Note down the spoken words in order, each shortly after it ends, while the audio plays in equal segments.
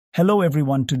Hello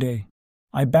everyone, today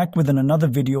I'm back with another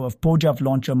video of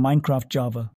Pojavlauncher Minecraft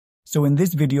Java. So in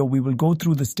this video we will go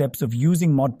through the steps of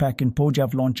using Modpack in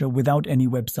Pojavlauncher without any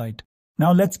website.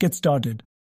 Now let's get started.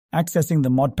 Accessing the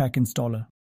Modpack installer.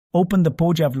 Open the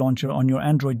Pojavlauncher on your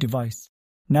Android device.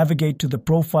 Navigate to the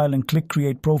Profile and click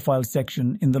Create Profile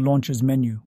section in the Launchers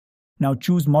menu. Now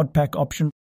choose Modpack option,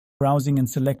 browsing and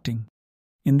selecting.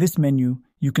 In this menu,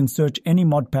 you can search any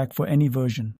Modpack for any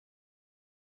version.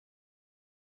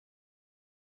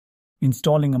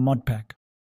 Installing a Modpack.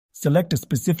 Select a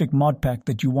specific Modpack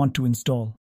that you want to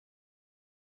install.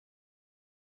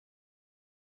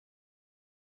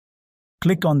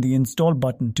 Click on the Install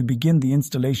button to begin the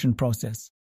installation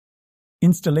process.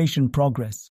 Installation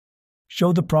progress.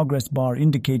 Show the progress bar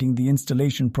indicating the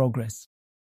installation progress.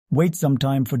 Wait some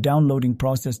time for downloading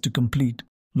process to complete.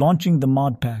 Launching the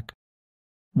Modpack.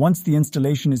 Once the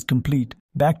installation is complete,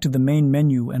 back to the main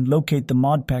menu and locate the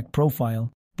Modpack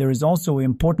profile. There is also an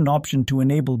important option to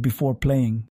enable before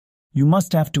playing. You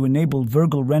must have to enable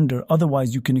Virtual Render,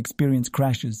 otherwise you can experience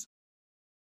crashes.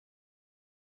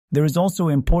 There is also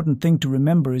an important thing to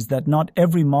remember is that not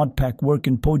every Modpack work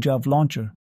in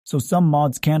Pojavlauncher, so some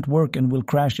mods can't work and will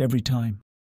crash every time.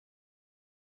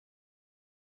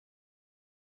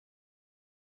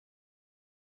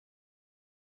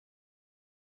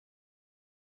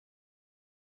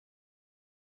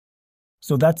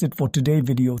 So that's it for today's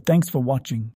video. Thanks for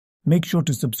watching. Make sure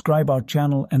to subscribe our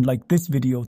channel and like this video.